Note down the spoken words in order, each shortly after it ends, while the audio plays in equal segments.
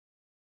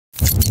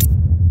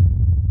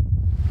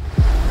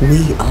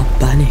We are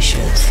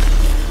Banishers.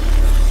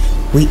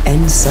 We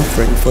end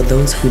suffering for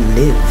those who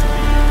live.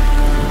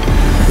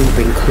 We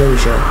bring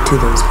closure to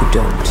those who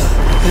don't.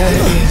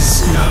 There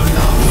is no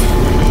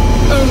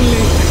love,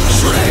 only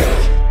betrayal.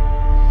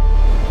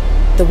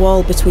 The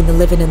wall between the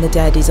living and the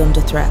dead is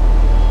under threat.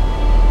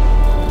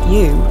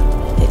 You,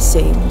 it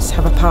seems,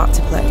 have a part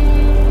to play.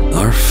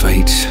 Our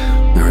fate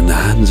are in the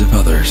hands of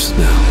others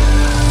now.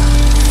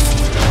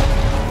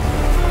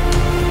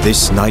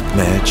 This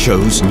nightmare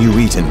chose New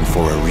Eden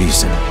for a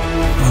reason.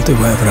 I'll do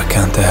whatever I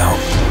can to help.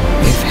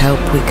 If help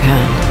we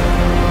can,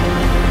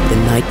 the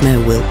nightmare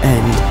will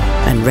end,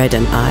 and Red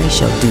and I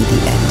shall do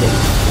the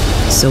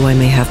ending. So I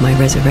may have my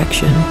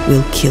resurrection,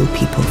 we'll kill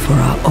people for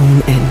our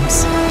own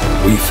ends.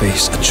 We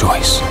face a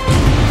choice.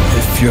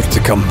 If you're to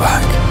come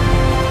back,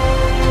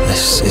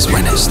 this is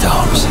when it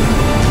starts.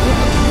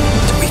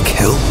 Do we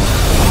kill?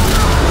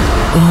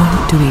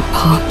 Or do we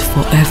part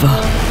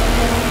forever?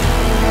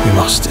 We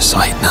must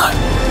decide now.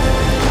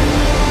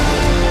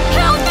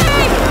 Help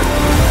me!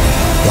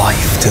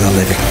 Life to the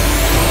living.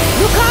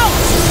 Look out!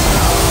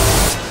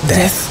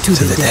 Death to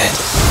the dead.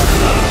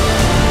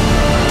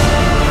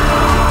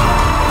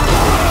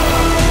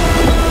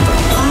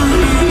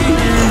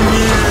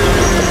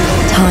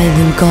 Time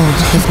and God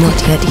have not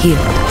yet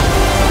healed.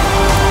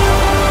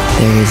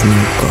 There is no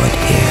God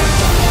here.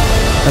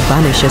 The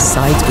Banisher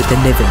sides with the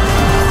living.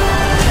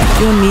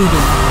 You're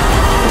neither.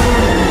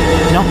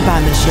 Not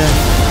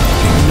Banisher.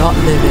 Not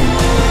living.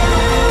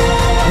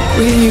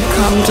 Will you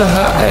come to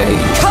her aid?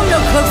 Come no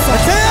closer!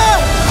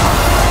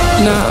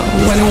 Now,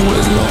 when all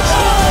is lost.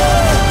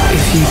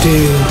 If you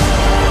do,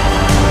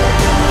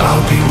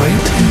 I'll be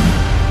waiting.